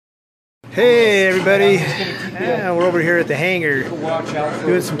Hey everybody, we're over here at the hangar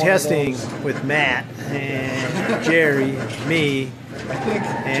doing some testing with Matt and Jerry and me,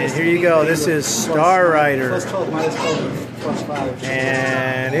 and here you go. This is Star Rider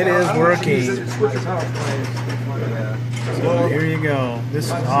and it is working. So here you go. This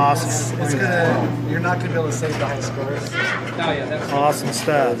is awesome. You're not going to be able to save the high scores. Awesome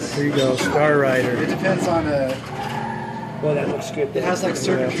stuff. Here you go, Star Rider. It depends on Well, that looks good. It has like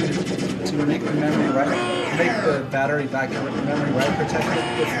circuitry to make the memory right, make the battery memory right protected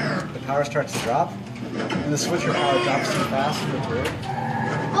if the power starts to drop. And the switcher power drops too fast for it to work.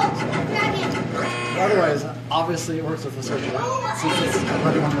 Otherwise, obviously it works with the switcher.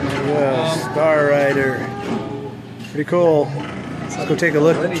 Star Rider. Pretty cool. Let's go take a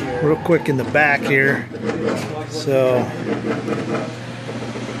look real quick in the back here. So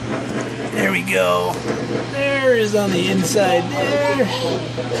there we go. There is on the inside there.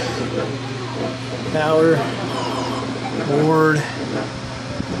 Power board.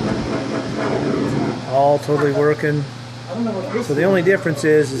 All totally working. So the only difference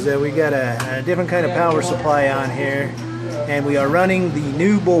is that we got a different kind of power supply on here, and we are running the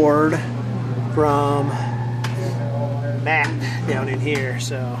new board from Matt down in here.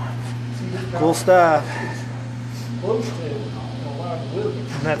 So cool stuff.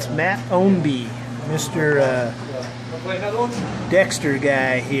 And that's Matt Ownby, Mr. Dexter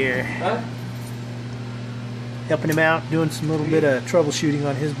guy here, helping him out, doing some little bit of troubleshooting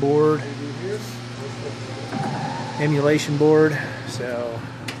on his board, emulation board. So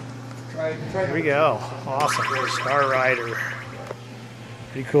here we go. Awesome. Star Rider.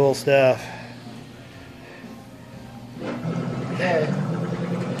 Pretty cool stuff.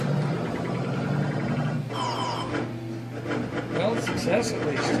 Well, success at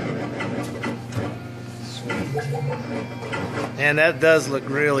least. Sweet. And that does look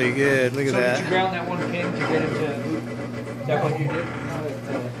really good. Look at that. So did you ground that one pin to get it to... Is that what you did?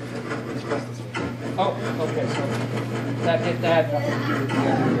 Oh, okay. So that had nothing to do with the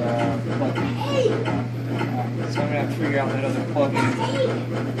other plug-in. So I'm going to have to figure out that other plug-in.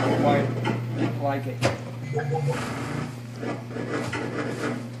 Why I didn't like it.